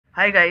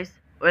Hi guys,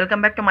 welcome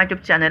back to my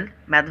YouTube channel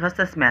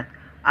math.sn।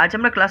 আজ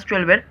আমরা class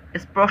 12-এর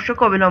স্পর্শক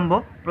অবিলম্ব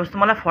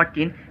প্রশ্নমালা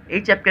 14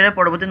 এই চ্যাপ্টারের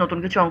পরবর্তী নতুন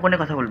কিছু অঙ্ক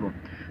নিয়ে কথা বলবো।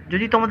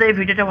 যদি তোমাদের এই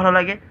ভিডিওটা ভালো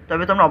লাগে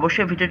তবে তোমরা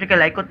অবশ্যই ভিডিওটিকে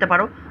লাইক করতে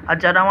পারো, আর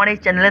যারা আমার এই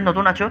চ্যানেলে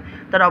নতুন আছো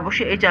তারা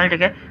অবশ্যই এই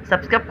চ্যানেলটিকে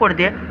সাবস্ক্রাইব করে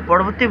দিয়ে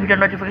পরবর্তী ভিডিও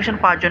নোটিফিকেশন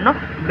পাওয়ার জন্য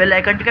বেল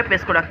আইকনটিকে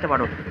প্রেস করে রাখতে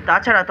পারো।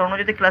 তাছাড়া তোমরা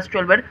যদি ক্লাস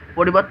 12-এর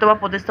পরিবর্ত বা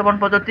প্রতিস্থাপন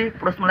পদ্ধতি,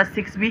 প্রশ্নমালা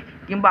 6b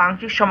কিংবা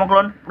আংশিক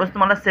সমকলন,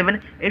 প্রশ্নমালা 7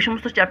 এই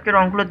সমস্ত চ্যাপ্টার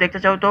অঙ্কগুলো দেখতে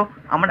চাও তো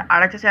আমার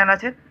আরেকটা চ্যানেল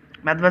আছে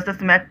math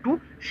 2,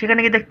 সেখানে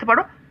গিয়ে দেখতে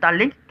পারো, তার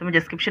লিঙ্ক তুমি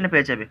ডেসক্রিপশনে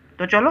পেয়ে যাবে।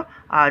 তো চলো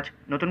আজ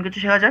নতুন কিছু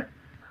শেখা যাক।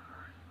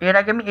 এর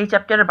আগে আমি এই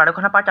চ্যাপ্টারের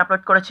 12খানা পার্ট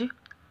আপলোড করেছি,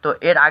 তো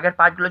এর আগের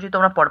পার্টগুলো যদি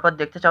তোমরা পরপর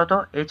দেখতে চাও তো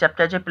এই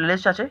চ্যাপ্টারে যে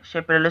প্লেলিস্ট আছে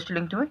সেই প্লেলিস্টের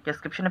লিঙ্ক তুমি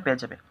ডেসক্রিপশনে পেয়ে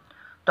যাবে।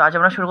 তো আজ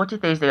আমরা শুরু করছি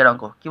 23 দিকের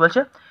অঙ্ক। কী বলছে?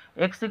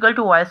 x =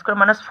 y²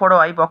 -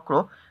 4y বক্র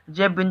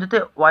যে বিন্দুতে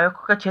y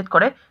অক্ষকে ছেদ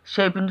করে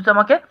সেই বিন্দুতে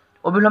আমাকে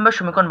অবিলম্বের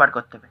সমীকরণ বার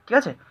করতে হবে। ঠিক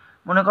আছে,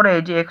 মনে করো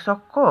এই যে x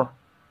অক্ষ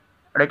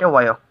আর এটা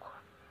y অক্ষ।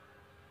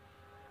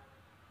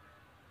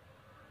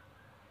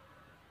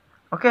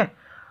 ওকে,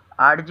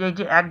 আর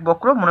যে এক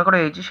বক্র, মনে করো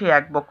এই যে সেই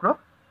এক বক্র,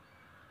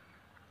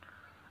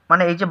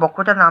 মানে এই যে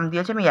বক্রটার নাম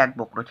দিয়েছে আমি এক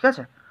বক্র। ঠিক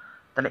আছে,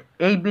 তাহলে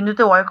এই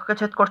বিন্দুতে y অক্ষকে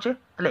ছেদ করছে,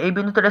 তাহলে এই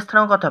বিন্দুতে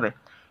স্থানাঙ্ক কত হবে?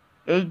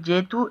 এই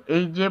যেহেতু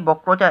এই যে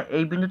বক্রটা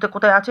এই বিন্দুতে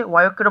কোথায় আছে?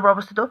 y অক্ষের উপর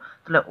অবস্থিত,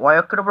 তাহলে y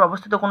অক্ষের উপর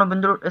অবস্থিত কোনো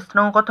বিন্দুর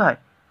স্থানাঙ্ক কত হয়?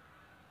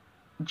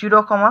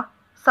 0,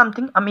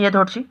 সামথিং আমি এ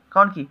ধরছি,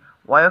 কারণ কি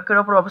y অক্ষের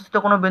উপর অবস্থিত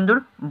কোনো বিন্দুর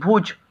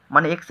ভুজ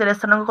মানে x এর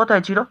স্থানাঙ্ক কত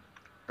হয়? 0।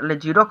 তাহলে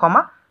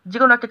 0, যে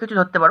কোনো একটা কিছু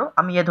ধরতে পারো,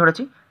 আমি এ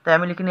ধরেছি তাই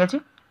আমি লিখে নিয়েছি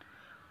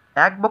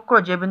এক বক্র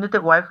যে বিন্দুতে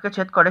y অক্ষকে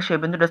ছেদ করে সেই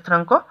বিন্দুর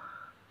স্থানাঙ্ক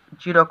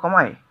 0,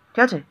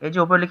 ঠিক আছে। এই যে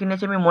উপরে লিখে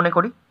নিয়েছি আমি মনে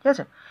করি। ঠিক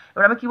আছে,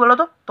 এবার আমি কি বলো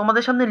তো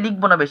তোমাদের সামনে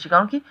লিখবো না বেশি,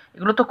 কারণ কি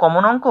এগুলো তো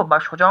কমন অঙ্ক বা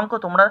সোজা অঙ্ক,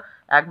 তোমরা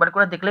একবার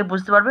করে দেখলেই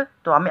বুঝতে পারবে।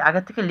 তো আমি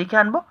আগের থেকে লিখে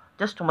আনবো,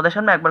 জাস্ট তোমাদের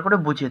সামনে একবার করে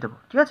বুঝিয়ে দেবো।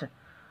 ঠিক আছে,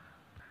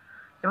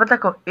 এবার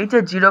দেখো এই যে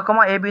 0,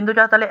 a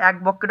বিন্দুটা তাহলে এক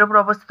বক্রের উপর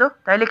অবস্থিত,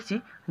 তাই লিখছি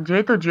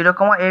যেহেতু 0,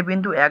 a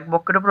বিন্দু এক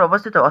বক্রের উপর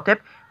অবস্থিত, অতএব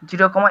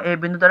 0, a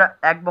বিন্দু দ্বারা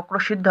এক বক্র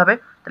সিদ্ধ হবে।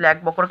 তাহলে এক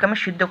বক্রকে আমি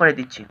সিদ্ধ করে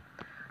দিচ্ছি।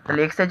 তাহলে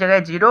x এর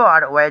জায়গায় 0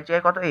 আর y এর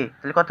জায়গায় কত? a।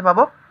 তাহলে কত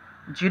পাবো?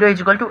 0 =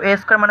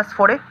 a² -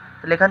 4a।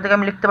 তাহলে এখান থেকে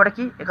আমি লিখতে পারি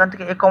কি, এখান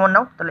থেকে a কমন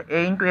নাও, তাহলে a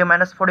 ×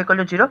 a - 4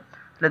 = 0।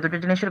 তাহলে দুটো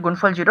জিনিসের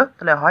গুণফল 0,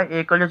 তাহলে হয় a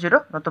 = 0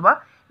 নতুবা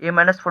a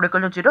 - 4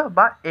 = 0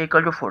 বা a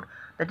 = 4।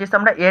 দ্যাট ইজ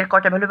আমরা এর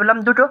কটা ভ্যালু পেলাম?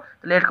 দুটো।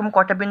 তাহলে এরকম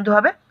কটা বিন্দু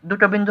হবে?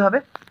 দুটো বিন্দু হবে।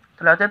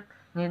 তাহলে অতএব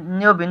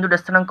নির্ণেয় বিন্দুর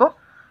স্থানাঙ্ক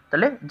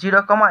তাহলে 0,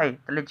 a।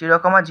 তাহলে 0,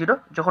 0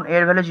 যখন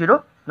এর ভ্যালু 0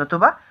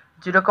 নতুবা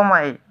 0,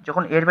 a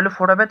যখন এর ভ্যালু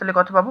 4 হবে, তাহলে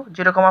কত পাবো?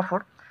 0, 4।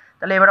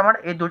 তাহলে এবার আমার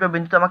এই দুটো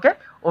বিন্দুতে আমাকে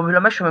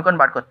অভিলম্বের সমীকরণ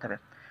বার করতে হবে।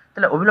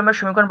 তাহলে অভিলম্বের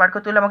সমীকরণ বার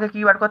করতে হলে আমাকে কী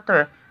বার করতে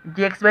হবে?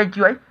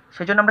 dx/dy।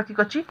 সেই জন্য আমরা কী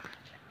করছি,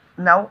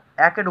 নাও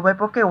একের উভয়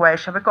পক্ষে y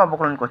এর সাপেক্ষে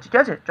অবকলন করছি।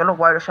 ঠিক আছে, চলো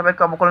y এর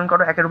সাপেক্ষে অবকলন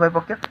করো একের উভয়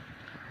পক্ষে।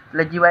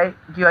 তাহলে dy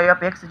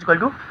of x =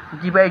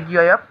 d/dy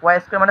of y²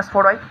 -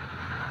 4y।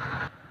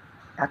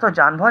 এত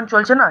যানবাহন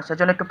চলছে না,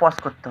 সেজন্য একটু পজ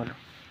করতে হলো।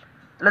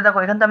 তাহলে দেখো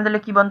এখান থেকে আমি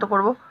তাহলে কী বন্ধ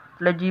করবো?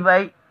 তাহলে dy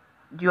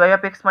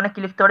of x মানে কি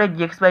লিখতে পারি?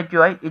 dx/dy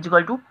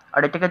 =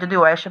 আর এটাকে যদি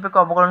y এর সাপেক্ষে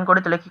অবকলন করি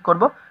তাহলে কী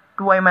করবো?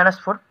 2y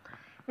 - 4।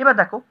 এবার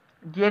দেখো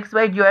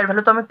dx/dy এর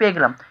ভ্যালু তো আমি পেয়ে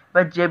গেলাম।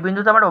 এবার যে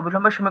বিন্দুতে আমার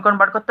অভিলম্বের সমীকরণ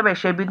বার করতে হবে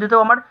সেই বিন্দুতেও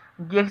আমার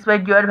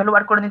dx/dy এর ভ্যালু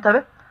বার করে নিতে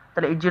হবে।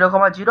 তাহলে এই 0,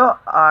 0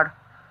 আর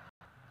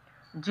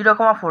 0,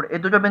 4 এই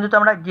দুটো বিন্দুতে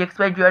আমরা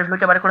dx/dy এর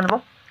ভ্যালুটা বার করে নেবো।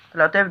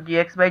 তাহলে অতএব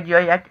dx/dy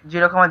at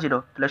 0, 0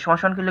 তাহলে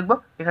সমান কী লিখবো?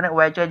 এখানে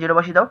y এর জায়গায় 0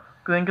 বসিয়ে দাও,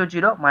 2 ×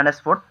 0 -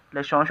 4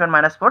 তাহলে সমান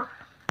 -4।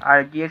 আর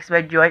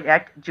dx/dy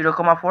at 0,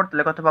 4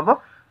 তাহলে কত পাবো?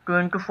 2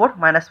 × 4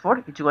 - 4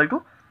 =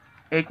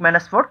 8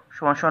 - 4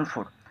 =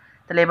 4।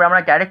 তাহলে এবার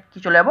আমরা ডাইরেক্ট কী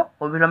চলে যাবো?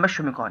 অভিলম্বের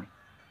সমীকরণে।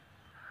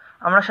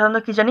 আমরা সাধারণত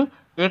কী জানি,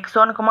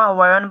 x1,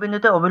 y1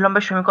 বিন্দুতে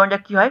অভিলম্বের সমীকরণটা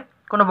কী হয়?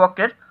 কোনো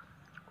বক্রের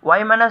y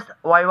 -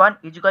 y1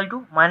 =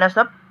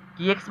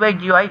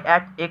 -dx/dy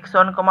at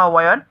x1,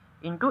 y1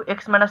 × x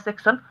 -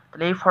 x1।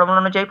 তাহলে এই ফর্মুলা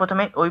অনুযায়ী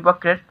প্রথমে ওই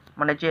বক্রের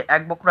মানে যে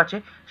এক বক্র আছে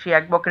সেই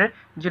এক বক্রের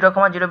 0,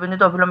 0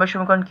 বিন্দুতে অভিলম্বের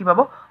সমীকরণ কী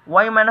পাবো?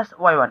 y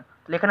 - y1।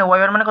 তাহলে এখানে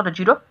y1 মানে কত?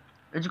 0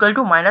 =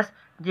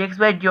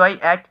 -dx/dy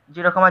at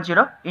 0,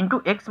 0 ×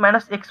 x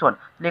 - x1।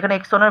 তাহলে এখানে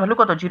x1 এর ভ্যালু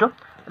কত? 0।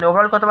 তাহলে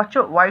ওভারঅল কত পাচ্ছ?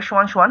 y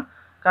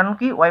 = কারণ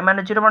কি y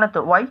 - 0 মানে তো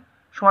y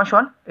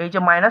 = এই যে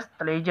মাইনাস,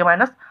 তাহলে এই যে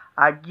মাইনাস,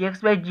 আর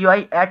dx/dy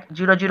at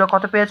 0, 0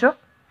 কত পেয়েছো?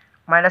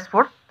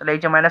 -4। তাহলে এই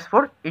যে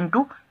 -4 ×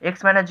 x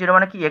 - 0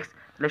 মানে কি x।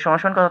 তাহলে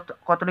সমান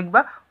কত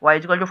লিখবা? y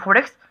 =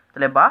 4x।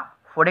 তাহলে বা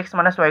 4x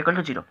 - y =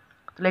 0।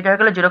 তাহলে এটা হয়ে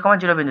গেলো 0,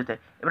 0 বিন্দুতে।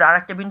 এবার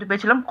আরেকটা বিন্দু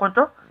পেয়েছিলাম কত?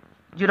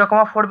 0,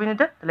 4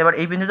 বিন্দুতে। তাহলে এবার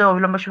এই বিন্দুতে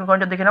অভিলম্বের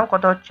সমীকরণটা দেখে নাও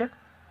কত হচ্ছে।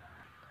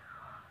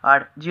 আর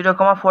 0,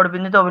 4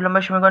 বিন্দুতে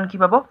অভিলম্বের সমীকরণ কী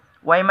পাবো?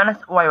 y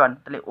 - y1।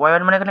 তাহলে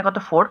y1 মানে এখানে কত?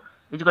 4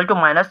 =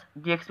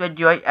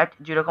 -dx/dy at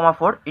 0,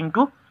 4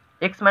 ×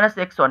 x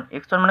 - x1।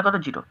 x1 মানে কত?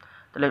 0।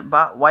 তাহলে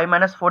বা y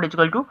 - 4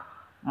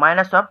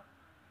 = অফ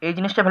এই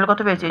জিনিসটা ভ্যালু কত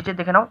পেয়েছে? এই যে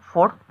দেখে নাও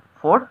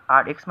 4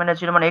 আর x -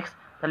 0 মানে x।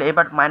 তাহলে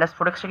এবার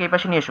 -4xটাকে এই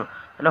পাশে নিয়ে এসো,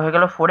 তাহলে হয়ে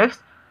গেল 4x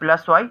 +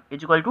 y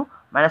 =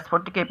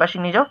 -4টিকে এই পাশে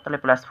নিয়ে যাও, তাহলে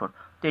 +4।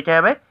 তো এটা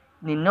হবে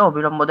নিম্ন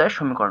অভিলম্বদ্বয়ের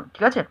সমীকরণ।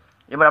 ঠিক আছে,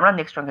 এবার আমরা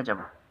নেক্সট অঙ্কে যাব।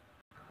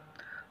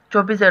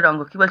 24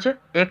 অঙ্ক কি বলছে,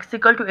 এক্স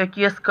ইকাল টু এটি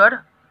square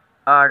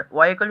R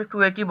Y equal to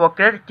 280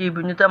 বক্রের টি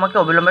বিন্দুতে আমাকে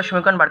অবিলম্বের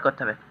সমীকরণ বার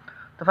করতে হবে।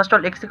 তো first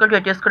all x equal to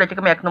এটি স্কোয়ার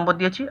এটাকে আমি 1 নম্বর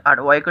দিয়েছি, আর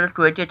ওয়াই ইকাল টু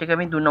 280 এটাকে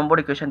আমি 2 নম্বর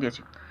ইকুয়েশন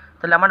দিয়েছি।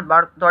 তাহলে আমার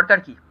দরকার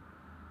কি,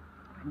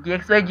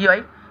 ডিএক্স বাই জিওয়াই,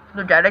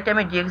 কিন্তু ডাইরেক্ট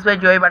আমি ডিএক্স বাই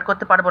জিওয়াই বার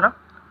করতে পারবো না।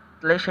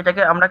 তাহলে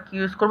সেটাকে আমরা কি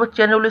ইউজ করবো,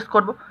 চেন রুল ইউজ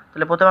করবো।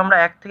 তাহলে প্রথমে আমরা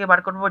 1 থেকে বার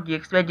করবো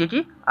ডিএক্স বাই ডিটি,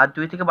 আর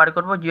 2 থেকে বার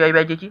করবো জিওয়াই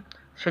বাই ডিটি।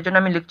 সেজন্য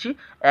আমি লিখছি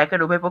 1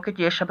 এর উভয় পক্ষে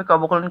টি এর সাপেক্ষে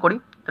অবকলন করি।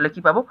 তাহলে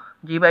কি পাবো,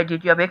 জি by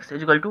DT of x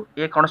equal to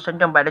a constant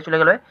term বাইরে চলে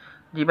গেল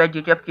জি by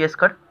DT of T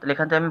square. তাহলে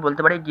এখান থেকে আমি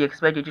বলতে পারি ডিএক্স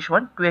বাই ডিটি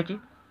সমান 280।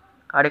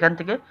 আর এখান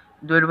থেকে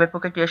 2 এর উভয়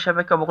পক্ষে টি এর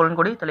সাপেক্ষে অবকলন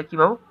করি, তাহলে কি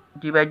পাবো,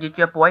 জি by DT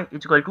of Y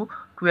equal to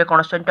 2 a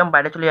constant term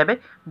বাইরে চলে যাবে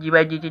জি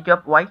বাই ডিটি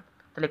অফ ওয়াই।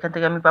 তাহলে এখান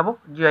থেকে আমি পাবো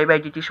জিওয়াই বাই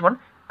ডিটি সমান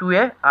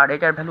 2a, আর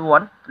এটার ভ্যালু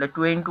 1। তাহলে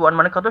 2a ইন্টু 1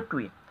 মানে কত,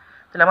 2a।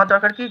 তাহলে আমার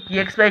দরকার কি,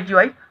 ডিএক্স বাই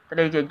জিওয়াই।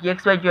 তাহলে এই যে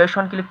ডিএক্স বাই জিওয়াই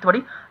সমান কি লিখতে পারি,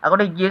 এখন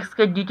এই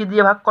ডিএক্সকে ডিটি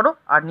দিয়ে ভাগ করো,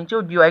 আর নিচেও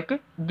জিওয়াইকে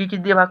ডিটি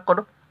দিয়ে ভাগ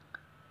করো।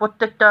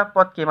 প্রত্যেকটা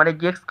পদকে মানে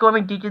ডিএক্সকেও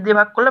আমি ডিটি দিয়ে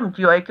ভাগ করলাম,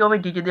 জিওয়াইকেও আমি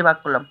ডিটি দিয়ে ভাগ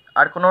করলাম।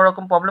 আর কোনো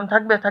রকম প্রবলেম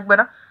থাকবে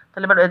না।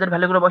 তাহলে এবার এদের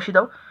ভ্যালুগুলো বসিয়ে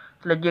দাও।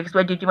 তাহলে ডিএক্স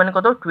বাই ডিটি মানে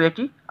কত,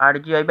 280, আর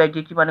জিওয়াই বাই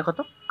ডিটি মানে কত,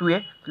 2a।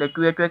 তাহলে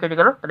 2a কেটে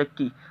গেল, তাহলে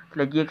টি।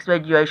 তাহলে ডিএক্স বাই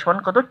জিওয়াই সমান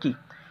কত, টি।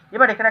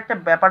 এবার এখানে একটা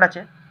ব্যাপার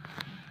আছে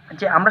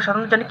যে আমরা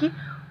সাধারণত জানি কি,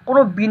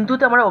 কোনো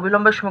বিন্দুতে আমরা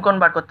অবিলম্বের সমীকরণ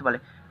বার করতে পারে।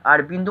 আর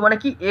বিন্দু মানে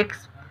কি,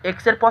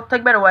 এক্স এর পথ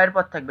থাকবে আর ওয়াই এর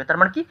পথ থাকবে, তার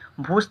মানে কি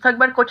ভুজ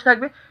থাকবে আর কোচি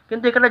থাকবে।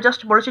 কিন্তু এখানে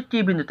জাস্ট বলেছে টি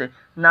বিন্দুতে,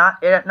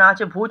 না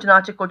আছে ভুজ না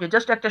আছে কোচি,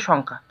 জাস্ট একটা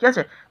সংখ্যা, ঠিক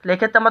আছে। তাহলে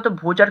এক্ষেত্রে আমরা তো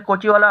ভুজ আর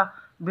কোচিওয়ালা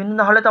বিন্দু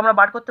না হলে তো আমরা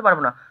বার করতে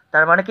পারবো না।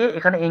 তার মানে কি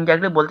এখানে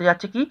ইনডাইরেক্টলি বলতে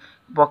যাচ্ছে কি,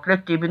 বক্রের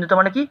টি বিন্দুতে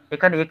মানে কি,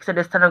 এখানে এক্স এর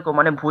স্থানাঙ্ক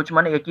মানে ভুজ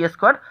মানে এটি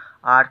স্কোয়ার,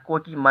 আর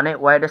কোটি মানে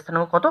ওয়াই এর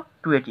স্থানাঙ্ক কত,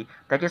 280।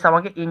 দ্যাট ইজ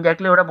আমাকে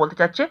ইনডাইরেক্টলি ওরা বলতে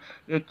চাচ্ছে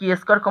এটি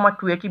স্কোয়ার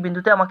 280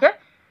 বিন্দুতে আমাকে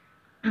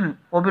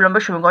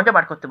অবিলম্বের সমীকরণটা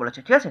বার করতে বলেছে,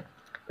 ঠিক আছে।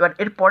 এবার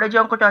এর পরে যে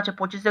অঙ্কটা আছে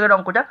 25 দাগের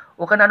অঙ্কটা,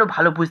 ওখানে আরও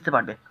ভালো বুঝতে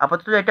পারবে।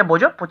 আপাতত এটা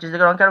বোঝো, 25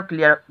 দাগের অঙ্কে আরও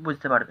ক্লিয়ার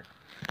বুঝতে পারবে।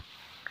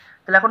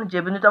 তাহলে এখন যে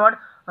বিন্দুতে আমার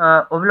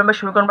অবিলম্বের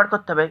সমীকরণ বার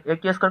করতে হবে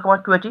এটি স্কোয়ার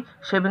 280,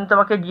 সেই বিন্দুতে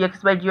আমাকে ডিএক্স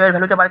বাই জিওয়াই এর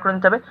ভ্যালুটা বার করে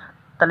নিতে হবে।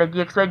 তাহলে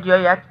ডিএক্স বাই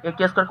জিওয়াই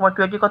এটি স্কোয়ার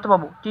 280 কত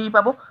পাবো, টি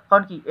পাবো।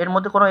 কারণ কি, এর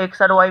মধ্যে কোনো এক্স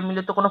আর ওয়াই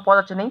মিলে তো কোনো পদ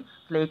আছে নেই,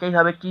 তাহলে এটাই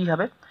হবে, টি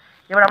হবে।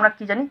 এবার আমরা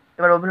কি জানি,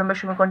 এবার অবিলম্বের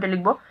সমীকরণটা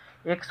লিখবো।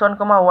 x1,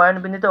 y1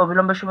 বিন্দুতে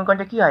অবিলম্বের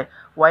সমীকরণটা কি হয়,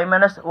 y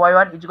minus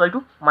y1 equal to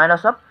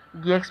minus of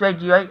dx by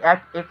GY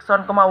x1,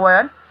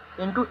 y1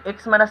 into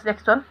x minus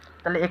x1।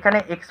 তাহলে এখানে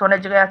x1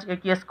 এর জায়গায় আছে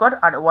এটি স্কোয়ার,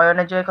 আর y1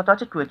 এর জায়গায় কত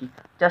আছে 280।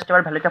 জাস্ট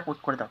এবার ভ্যালুটা পুট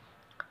করে দাও।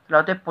 তাহলে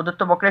অতএব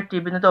প্রদত্ত বক্রের টি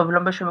বিন্দুতে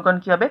অবিলম্বের সমীকরণ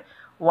কী হবে,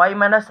 y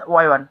মাইনাস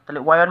y1। তাহলে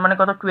y1 মানে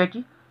কত, 280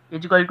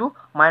 equal to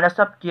minus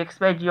of dx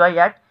by GY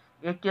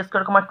এটি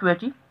square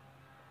 280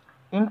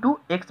 into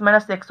x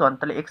minus x1।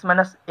 তাহলে এক্স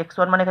মাইনাস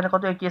x1 মানে এখানে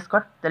কত, এটি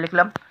স্কোয়ার, তাহলে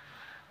লিখলাম।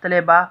 তাহলে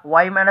বা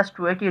y মাইনাস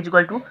 280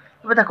 ইকুয়াল টু,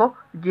 এবার দেখো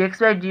ডিএক্স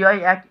বাই জিওয়াই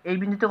এই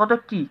বিন্দুতে কত,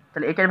 টি।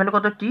 তাহলে এটার ভ্যালু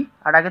কত, টি,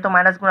 আর আগে তো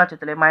মাইনাস গুণ আছে,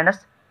 তাহলে মাইনাস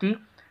টি,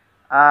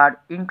 আর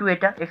ইন্টু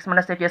এটা এক্স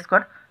মাইনাস এটি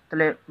স্কোয়ার।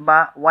 তাহলে বা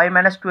y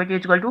minus 280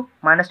 equal to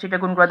minus টিটা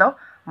গুণ করে দাও,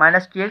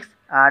 মাইনাস টি এক্স,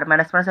 আর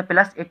মাইনাস মাইনাসে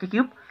প্লাস এটি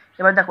কিউব।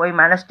 এবার দেখো এই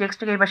মাইনাস টি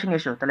এক্সটাকে এই পাশে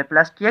নিয়ে এসো, তাহলে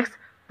plus T X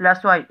plus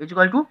Y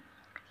equal to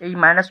এই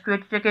মাইনাস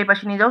 280টাকে এই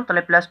পাশে নিয়ে যাও,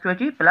 তাহলে প্লাস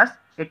 280 প্লাস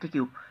এটি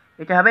কিউব।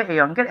 এটা হবে এই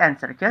অঙ্কের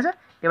অ্যান্সার, ঠিক আছে।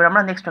 এবার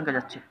আমরা নেক্সট অঙ্কে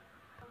যাচ্ছি।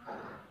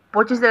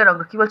 25 দাগের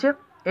অঙ্ক কী বলছে,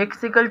 x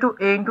equal to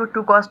A into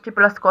 2 cos t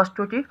plus cos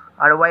 2t,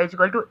 R Y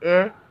equal to A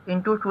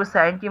into 2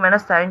 sin t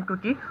minus sin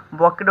 2t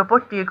বক্রের ওপর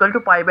টি ইকুয়াল টু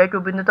π/2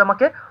 বিন্দুতে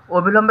আমাকে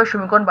অবিলম্বের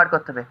সমীকরণ বার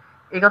করতে হবে।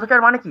 এই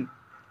কথাটার মানে কি,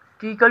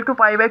 টি ইকুয়াল টু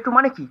π/2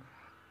 মানে কি,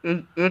 এই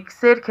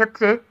এক্সের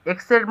ক্ষেত্রে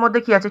এক্সের মধ্যে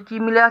কি আছে, টি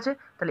মিলে আছে।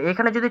 তাহলে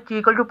এখানে যদি টি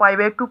ইকুয়াল টু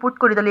π/2 পুট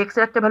করি, তাহলে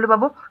এক্সের একটা ভ্যালু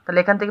পাবো, তাহলে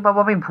এখান থেকে পাবো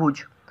আমি ভুজ।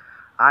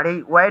 আর এই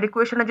ওয়াইয়ের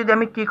ইকুয়েশনে যদি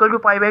আমি টি ইকুয়াল টু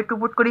π/2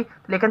 পুট করি,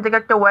 তাহলে এখান থেকে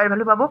একটা ওয়াইয়ের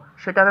ভ্যালু পাবো,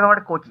 সেটা হবে আমার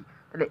কোটি।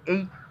 তাহলে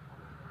এই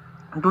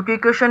দুটো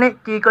ইকুয়েশনে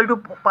টি ইকুয়াল টু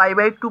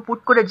π/2 পুট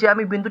করে যে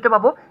আমি বিন্দুটা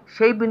পাবো,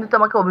 সেই বিন্দুতে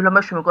আমাকে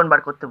অবিলম্বের সমীকরণ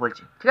বার করতে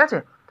বলছি, ঠিক আছে।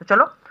 তো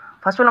চলো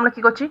ফার্স্ট অফ অল আমরা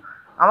কী করছি,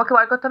 আমাকে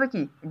বার করতে হবে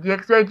কি,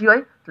 ডিএক্স বাই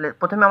জিওয়াই। তাহলে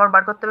প্রথমে আমার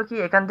বার করতে হবে কি,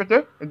 এখান থেকে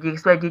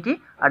ডিএক্স বাই ডিটি,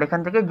 আর এখান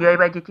থেকে জিওয়াই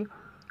বাই ডিটি।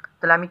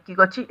 তাহলে আমি কী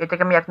করছি,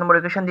 এটাকে আমি 1 নম্বর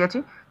ইকুয়েশন দিয়েছি।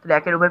 তাহলে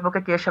একের উভয়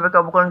পক্ষে টি এর সাপেক্ষে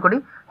অবকলন করি।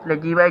 তাহলে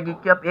জি by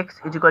DT of x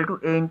equal to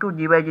A into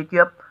G by DT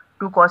of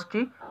 2 cos t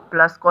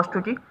plus cos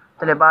 2t।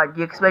 তাহলে বা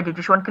ডিএক্স বাই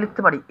ডিটি সমান কি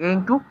লিখতে পারি, এ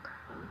ইন্টু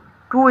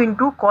 2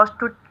 ইন্টু cos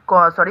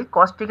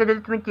t কে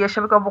যদি তুমি টি এর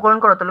সাপেক্ষে অবকলন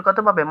করো, তাহলে কত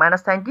পাবে,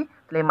 মাইনাস sin t।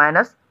 তাহলে এই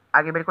মাইনাস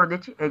আগে বের করে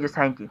দিচ্ছি, এই যে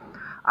sin t।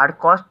 আর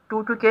cos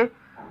 2t কে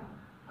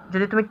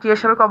যদি তুমি টি এর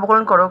সাপেক্ষে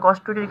অবকলন করো, cos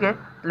 2t কে,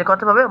 তাহলে কত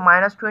পাবে,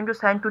 মাইনাস 2 ইন্টু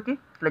sin 2t।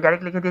 তাহলে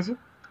ডাইরেক্ট লিখে দিয়েছি।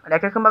 আর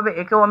একইরকমভাবে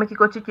একেও আমি কী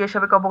করছি, টি এর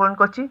সাপেক্ষে অবকলন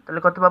করছি।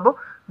 তাহলে কত পাবো,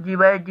 জি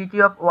by DT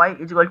of Y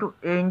equal to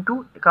A into,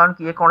 কারণ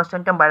কি এ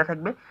কনস্ট্যান্ট টার্ম বাইরে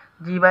থাকবে,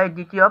 জি by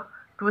DT of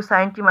 2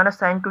 sin t minus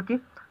sin 2t।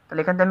 তাহলে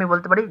এখান থেকে আমি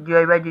বলতে পারি জি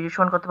ওয়াই বাই ডিটি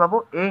সমান কত পাবো,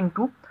 এ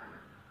ইন্টু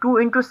 2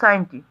 ইন্টু sin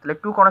t। তাহলে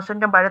 2 কনস্ট্যান্ট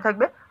টার্ম বাইরে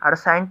থাকবে, আর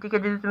sin t কে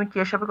যদি তুমি টি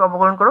এর সাপেক্ষে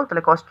অবকলন করো,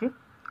 তাহলে cos t,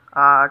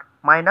 আর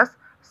মাইনাস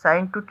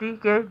sin 2t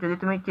কে যদি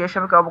তুমি টি এর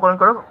সাপেক্ষে অবকলন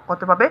করো,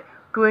 কত পাবে,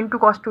 2 ইন্টু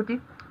cos 2t,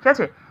 ঠিক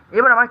আছে।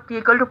 এবার আমার টি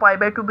ইকুয়াল টু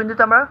π/2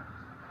 বিন্দুতে আমরা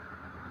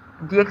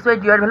ডিএক্স বাই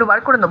জিওয়াই ভ্যালু বার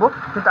করে নেবো,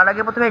 কিন্তু তার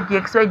আগে প্রথমে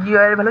ডিএক্স বাই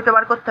জিওয়াই এর ভ্যালুটা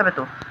বার করতে হবে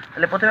তো।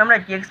 তাহলে প্রথমে আমরা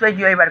ডিএক্স বাই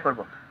জিওয়াই বার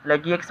করবো। তাহলে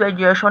ডিএক্স বাই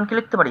জিওয়াই সমান কি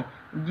লিখতে পারি,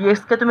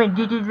 ডিএক্সকে তুমি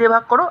ডিটি দিয়ে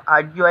ভাগ করো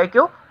আর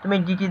জিওয়াইকেও তুমি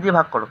ডিটি দিয়ে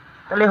ভাগ করো,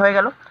 তাহলে হয়ে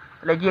গেল।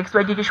 তাহলে ডিএক্স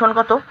বাই ডিটি সমান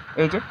কত,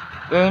 এই যে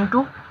এ ইন্টু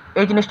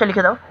এই জিনিসটা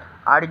লিখে দাও,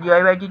 আর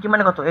জিওয়াই বাই ডিটি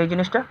মানে কত, এই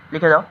জিনিসটা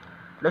লিখে দাও।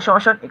 তাহলে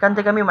সমস্যা, এখান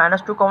থেকে আমি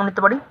 -2 কমন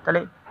নিতে পারি,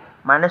 তাহলে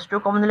 -2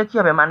 কমন নিলে কী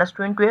হবে,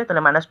 -2 ইন্টু এ,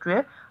 তাহলে -2a,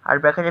 আর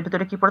ব্র্যাকেটের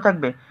ভিতরে কী পড়ে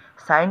থাকবে,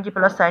 সাইন টি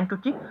প্লাস সাইন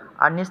 2t,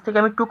 আর নিচ থেকে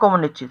আমি 2 কমন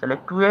নিচ্ছি, তাহলে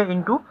 2a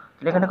ইন্টু,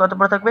 তাহলে এখানে কত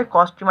পড়ে থাকবে,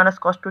 cos t minus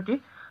cos 2t,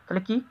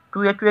 তাহলে কি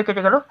 2a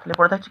কেটে গেল, তাহলে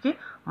পড়ে থাকছে কি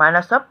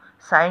minus of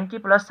sign T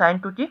plus sign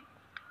 2t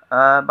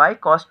by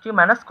cos t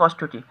minus cos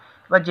 2t।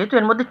 এবার যেহেতু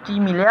এর মধ্যে টি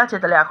মিলে আছে,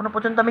 তাহলে এখনও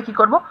পর্যন্ত আমি কী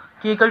করবো,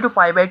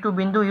 t=π/2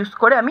 বিন্দু ইউজ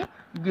করে আমি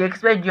ডিএক্স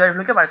বাই জিওয়াই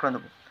ভ্যালুটা বার করে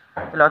দেবো।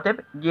 তাহলে অতএব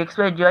dx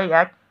by GY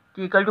at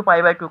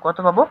t=π/2 কত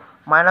পাবো,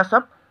 মাইনাস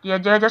অফ টি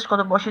এর জায়গায় জাস্ট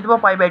কত বসিয়ে দেবো,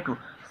 π/2,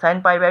 sign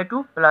π/2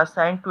 plus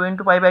sign 2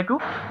 into π/2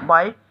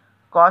 by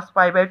cos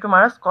π/2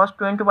 minus cos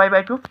 2 into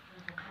π/2,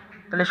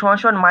 তাহলে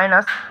সমান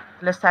মাইনাস,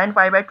 তাহলে সাইন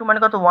π/2 মানে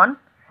কত 1,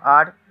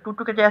 আর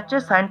 2 কেটে যাচ্ছে,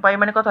 সাইন পাই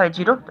মানে কত হয়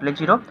 0, তাহলে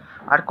 0,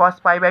 আর cos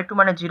π/2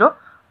 মানে 0,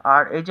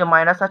 আর এই যে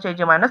মাইনাস আছে, এই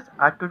যে মাইনাস,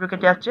 আর 2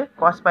 কেটে যাচ্ছে,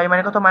 cos পাই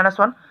মানে কত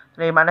 -1,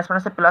 তাহলে এই মাইনাস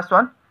মাইনাসে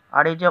 +1,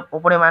 আর এই যে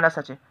ওপরে মাইনাস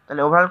আছে,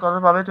 তাহলে ওভারঅল কত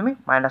পাবে তুমি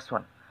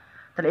 -1।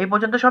 তাহলে এই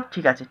পর্যন্ত সব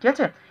ঠিক আছে, ঠিক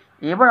আছে।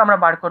 এবার আমরা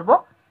বার করব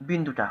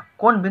বিন্দুটা,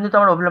 কোন বিন্দুতে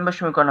আমার অভিলম্বের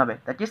সমীকরণ হবে,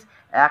 দ্যাট ইজ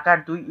 1 আর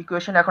 2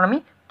 ইকুয়েশন এখন আমি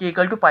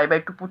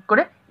t=π/2 পুট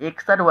করে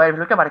এক্স আর ওয়াই এর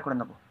ভ্যালুটা বার করে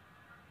নেব।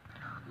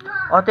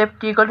 অতএব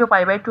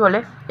t=π/2 হলে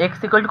x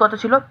কত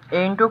ছিল, a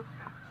into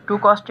 2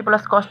 cos t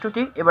plus cos 2t,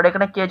 এবার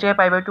এখানে কে জায়গায়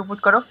π/2 পুট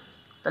করো,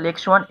 তাহলে x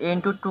সমান a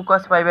into 2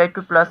 cos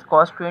π/2 plus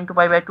cos 2 into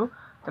π/2,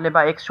 তাহলে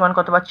বা x সমান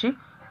কত পাচ্ছি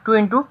 2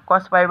 ইন্টু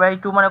cos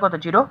π/2 মানে কত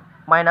 0,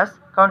 মাইনাস,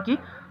 কারণ কি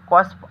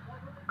cos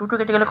 2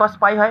 কেটে গেলে cos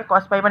পাই হয়,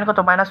 cos পাই মানে কত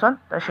 -1,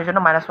 তাহলে সেই জন্য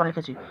 -1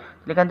 লিখেছি।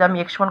 তাহলে এখান থেকে আমি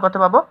x সমান কত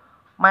পাবো,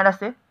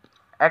 -a।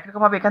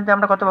 একরকমভাবে এখান থেকে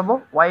আমরা কত পাবো,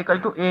 y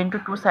a into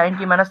 2 sin t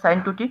minus sin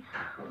 2t,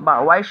 বা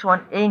y সমান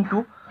a ইন্টু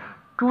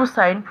 2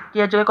 sin t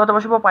এর জায়গায় কত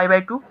বসাবো,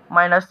 π/2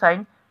 মাইনাস sin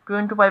 2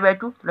 ইন্টু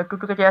π/2, তাহলে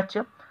 2 কেটে যাচ্ছে,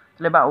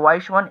 তাহলে বা y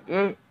সমান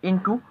a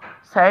ইন্টু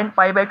sin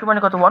π/2 মানে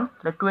কত 1,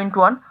 তাহলে 2 ইন্টু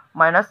 1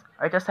 মাইনাস,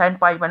 আর এটা sin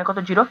পাই মানে কত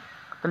 0,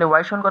 তাহলে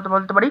y সমান কত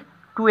বলতে পারি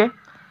 2a।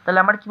 তাহলে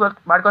আমার কি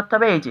বার করতে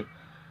হবে, এই যে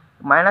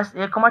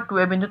 -a,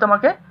 2a বিন্দুতে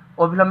আমাকে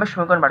অভিলম্বের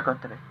সমীকরণ বার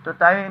করতে হবে। তো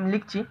তাই আমি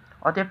লিখছি,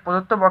 অতএব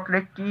প্রদত্ত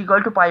বক্রের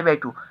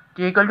t=π/2,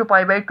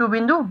 t=π/2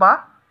 বিন্দু বা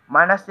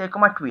 -a,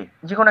 2a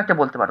যে কোনো একটা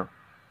বলতে পারো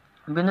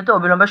বিন্দুতে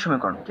অভিলম্বের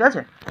সমীকরণ, ঠিক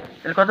আছে।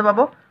 তাহলে কত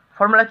পাবো,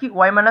 ফর্মুলা কি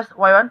y -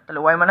 y1, তাহলে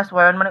y -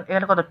 y1 মানে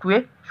এখানে কত 2a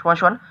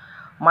সমান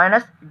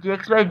minus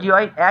dx by dy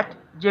at,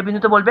 যে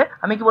বিন্দুতে বলবে,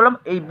 আমি কি বললাম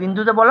এই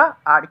বিন্দুতে বলা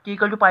আর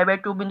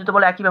t=π/2 বিন্দুতে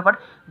বলা একই ব্যাপার,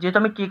 যেহেতু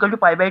আমি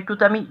t=π/2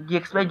 তে আমি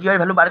dx বাই dy এর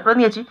ভ্যালু বার করে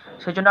নিয়েছি,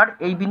 সেই জন্য আর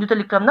এই বিন্দুতে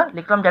লিখলাম না,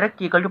 লিখলাম direct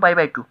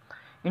t=π/2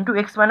 into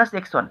x -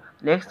 x1,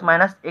 তাহলে x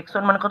 -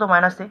 x1 মানে কত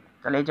 -a,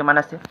 তাহলে এই যে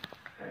 -a,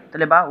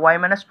 তাহলে বা y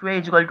 - 2a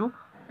ইকুয়াল টু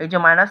এই যে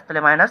মাইনাস,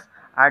 তাহলে minus,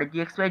 R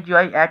dx by dy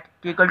at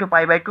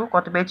t=π/2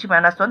 কত পেয়েছি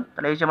 -1,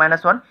 তাহলে এই যে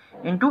 -1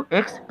 ইন্টু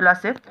এক্স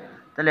প্লাস এ,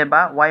 তাহলে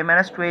বা y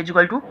 - 2a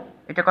ইকুয়াল টু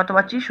এটা কত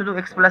পাচ্ছি শুধু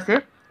x প্লাস এ।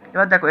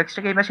 এবার দেখো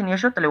এক্সটাকে এই পাশে নিয়ে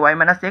এসো, তাহলে y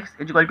 - x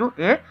equal to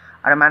a,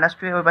 R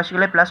 -2a ওই পাশে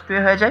গেলে +2a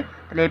হয়ে যায়,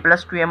 তাহলে a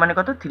 + 2a মানে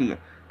কত 3a,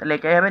 তাহলে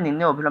এটাই হবে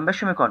নিম্ন অভিলম্বের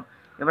সমীকরণ।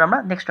 এবার আমরা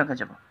নেক্সট অঙ্কে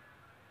যাব।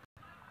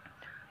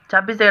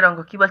 26 অঙ্ক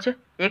কি বলছে,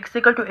 x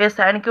 = a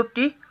sin cube t,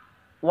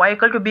 y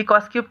 = b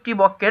cos cube t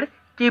বক্রের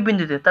t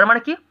বিন্দুতে, তার মানে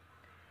কি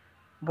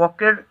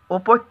বক্রের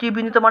ওপর t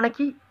বিন্দুতে মানে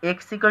কি x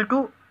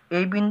 =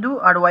 এই বিন্দু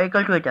আর y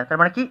 = এটা, তার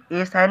মানে কি a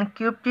sin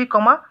cube t,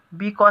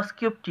 b cos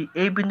cube t,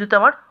 এই বিন্দুতে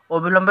আমার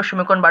অভিলম্বের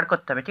সমীকরণ বার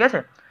করতে হবে, ঠিক আছে।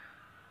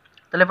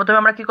 তাহলে প্রথমে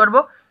আমরা কি করব,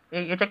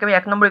 এটাকে আমি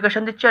 1 নম্বর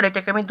ইকুয়েশন দিচ্ছি আর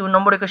এটাকে আমি 2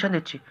 নম্বর ইকুয়েশন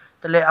দিচ্ছি।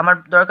 তাহলে আমার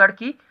দরকার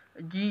কি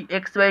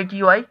dx বাই dy,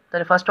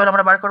 তাহলে ফার্স্ট অফ অল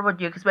আমরা বার করব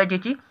dx বাই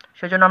dt,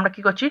 সেজন্য আমরা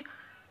কি করছি,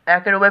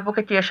 একের উভয়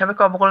পক্ষে t এর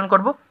সাপেক্ষে অবকলন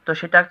করব, তো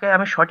সেটাকে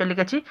আমি শর্টে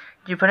লিখেছি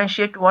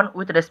differentiate 1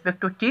 with respect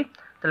to t,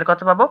 তাহলে কত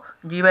পাবো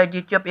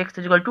d/dt of x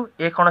equal to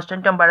a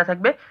constant term বাইরে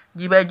থাকবে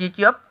d/dt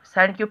of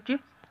sin cube t,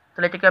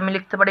 তাহলে এটাকে আমি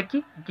লিখতে পারি কি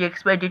dx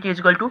by dt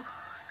equal to,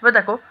 এবার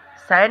দেখো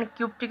sin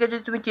কিউব টিকে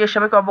যদি তুমি t এর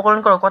সাপেক্ষে অবকলন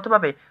করো কত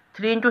পাবে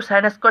 3 into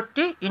sine square t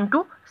into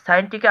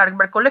sign টিকে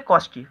আরেকবার করলে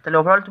cos t, তাহলে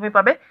ওভারঅল তুমি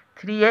পাবে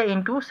 3a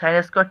into sine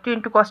square t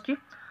into cos t।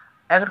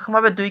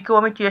 একরকমভাবে 2কেও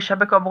আমি t এর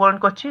সাপেক্ষে অবকলন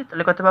করছি,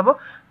 তাহলে কত পাবো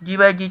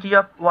d/dt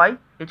of y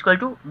equal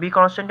to b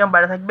constant term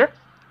বাইরে থাকবে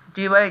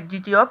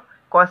d/dt of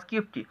cos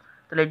cube t,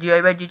 তাহলে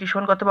di/dt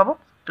সমান কত পাবো,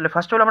 তাহলে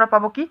ফার্স্ট অফ অল আমরা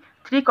পাবো কি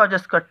 3 cos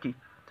স্কোয়ার t,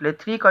 তাহলে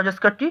 3 cos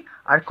স্কোয়ার t,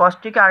 আর cos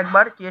t কে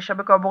আরেকবার t এর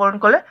সাপেক্ষে অবকলন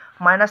করলে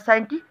মাইনাস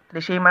সাইন t,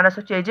 তাহলে সেই মাইনাস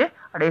হচ্ছে এই যে,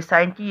 আর এই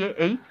সাইন t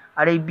এই,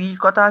 আর এই b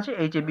কথা আছে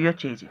এই যে b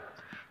হচ্ছে এই যে।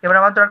 এবার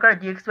আমার দরকার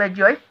dx বাই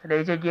dy, তাহলে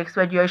এই যে dx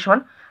বাই dy সমান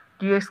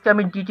dx কে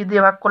আমি dt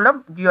দিয়ে ভাগ করলাম,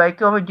 dy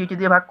কেও আমি dt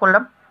দিয়ে ভাগ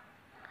করলাম,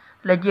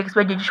 তাহলে dx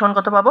বাই dt সমান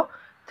কত পাবো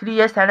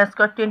 3a sin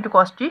square t into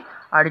cos t,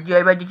 R dy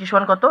by dt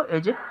সমান কত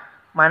এই যে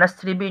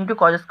 -3b into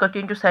cos square t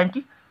into sin t।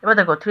 এবার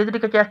দেখো 3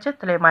 কেটে যাচ্ছে,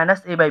 তাহলে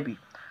 -a বাই b,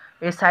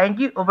 এই sin t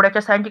ওপরে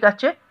একটা sin t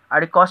কাটছে, আর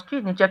এই cos t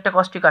নিচে একটা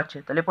cos t কাটছে,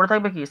 তাহলে পড়ে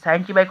থাকবে কি sin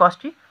t by cos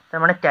t, তার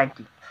মানে tan t।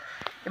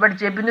 এবার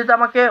যে বিন্দুতে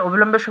আমাকে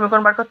অবিলম্বের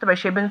সমীকরণ বার করতে হবে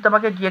সেই বিন্দুতে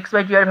আমাকে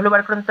dx/dy এর ভ্যালু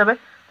বার করে নিতে হবে।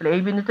 তাহলে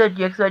এই বিন্দুতে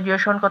dx/dy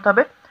এর সমান কত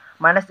হবে,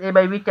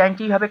 -a/b tan t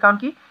হবে। কারণ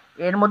কি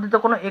এর মধ্যে তো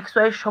কোনো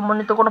xy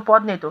সম্বন্ধিত কোনো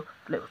পদ নেই, তো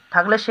তাহলে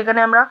থাকলে সেখানে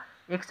আমরা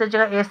x এর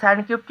জায়গায় a sin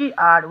cube t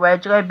R y এর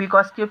জায়গায় b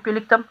cos কিউব t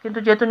লিখতাম, কিন্তু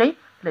যেহেতু নেই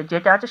তাহলে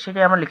যেটা আছে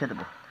সেটাই আমরা লিখে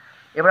দেবো।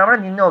 এবার আমরা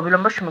নির্ণয়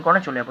অবিলম্বের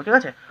সমীকরণে চলে যাবো, ঠিক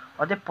আছে।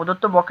 অতএব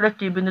প্রদত্ত বক্রের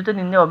টি বিন্দুতে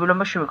নির্ণয়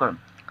অবিলম্বের সমীকরণ।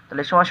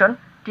 তাহলে সমান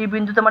টি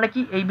বিন্দুতে মানে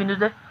কি এই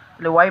বিন্দুতে,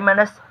 তাহলে y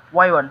মাইনাস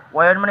y1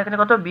 মানে এখানে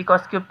কত b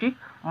cos cube t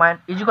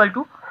equal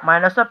to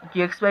minus of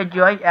dx/dy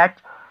at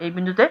এই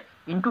বিন্দুতে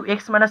ইন্টু x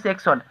মাইনাস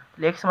x1।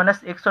 তাহলে x মাইনাস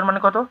x1 মানে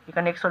কত,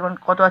 এখানে x1 মানে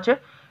কত আছে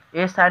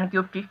a sin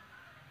কিউব t।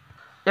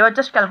 এবার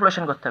জাস্ট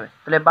ক্যালকুলেশন করতে হবে।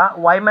 তাহলে বা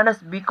y minus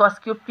b cos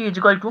cube t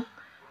equal to,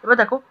 এবার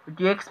দেখো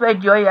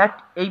dx/dy অ্যাট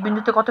এই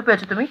বিন্দুতে কত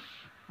পেয়েছো তুমি,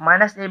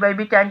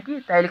 -a/b tan t,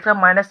 তাই লিখলাম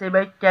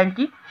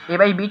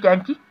 -a/b tan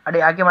t, আর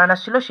এই আগে মাইনাস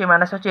ছিল সেই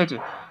মাইনাস হচ্ছে এই যে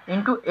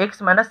into x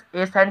minus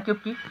a sin cube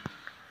t।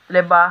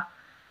 তাহলে বা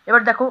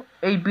এবার দেখো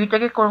এই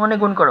বিটাকে কোণে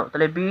গুণ করো,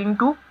 তাহলে b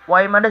into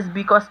y minus b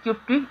cos cube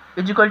t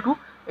equal to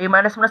এই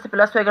মাইনাস মাইনাসে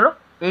প্লাস হয়ে গেল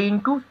a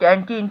into tan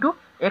t into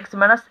x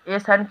minus a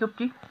sin cube t।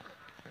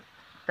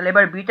 তাহলে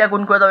এবার বিটা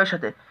গুণ করে দাও এর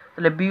সাথে,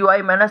 তাহলে by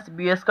minus b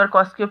square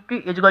cos cube t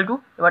equal to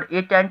এবার a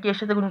tan t এর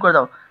সাথে গুণ করে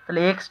দাও,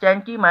 তাহলে x tan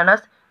t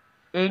minus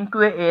a into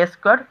a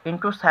square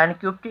into sine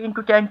cube t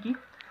into tan t।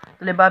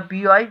 তাহলে বা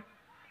by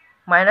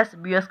minus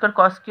b square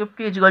cos cube t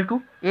equal to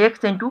x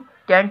into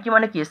tan t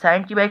মানে কি sign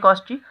t by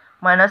cos t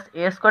minus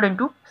a square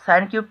into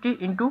sine cube t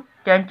into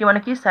tan t মানে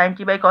কি sign t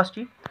by cos t।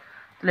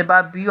 তাহলে বা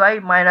by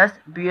minus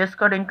b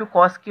square into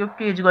cos cube t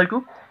equal to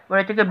এবার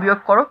এটাকে বিয়োগ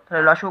করো,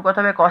 তাহলে লসাগু কত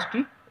হবে cos t,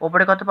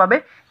 ওপরে কত পাবে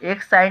x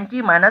sin t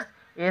minus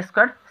a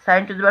square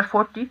sin to the power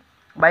 4t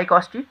by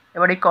cos t।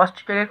 এবার এই cos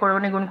tটাকে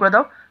কোণে গুণ করে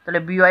দাও, তাহলে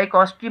by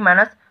cos t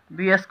minus b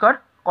square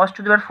cos to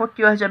the power 4t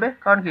হয়ে যাবে।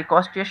 কারণ কি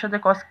cos t এর সাথে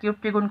cos কিউব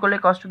t গুণ করলে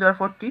cos to the power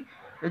 4t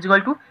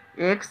equal to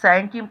x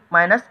sin t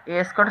minus a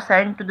square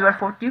sin to the power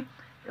 4t।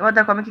 এবার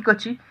দেখো আমি কী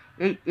করছি,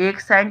 এই x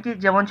sin t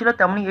যেমন ছিল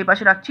তেমনই এই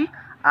পাশে রাখছি,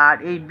 আর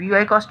এই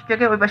by cos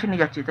tটাকে ওই পাশে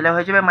নিয়ে যাচ্ছি, তাহলে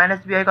হয়ে যাবে minus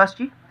by cos t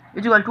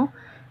equal to,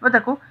 এবার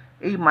দেখো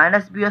এই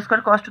minus b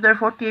square cos to the power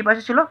 4t এই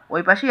পাশে ছিল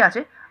ওই পাশেই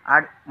আছে,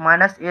 আর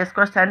মাইনাস a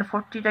স্কোয়ার sin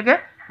 4tটাকে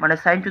মানে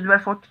sin টু দি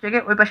পাওয়ার 4tটাকে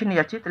ওই পাশে নিয়ে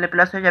যাচ্ছি, তাহলে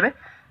প্লাস হয়ে যাবে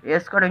a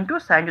square into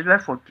sin to the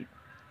power 4t।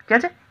 ঠিক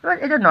আছে, এবার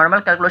এটা নর্মাল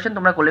ক্যালকুলেশন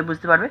তোমরা করলে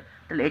বুঝতে পারবে।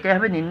 তাহলে এটাই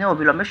হবে নির্ণয়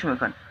অবিলম্বের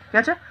সমীকরণ। ঠিক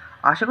আছে,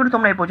 আশা করি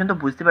তোমরা এই পর্যন্ত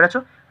বুঝতে পেরেছো।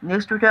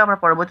 নেক্সট ভিডিও আমরা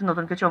পরবর্তী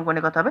নতুন কিছু অঙ্ক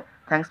নিয়ে কথা হবে।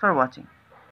 Thanks for watching.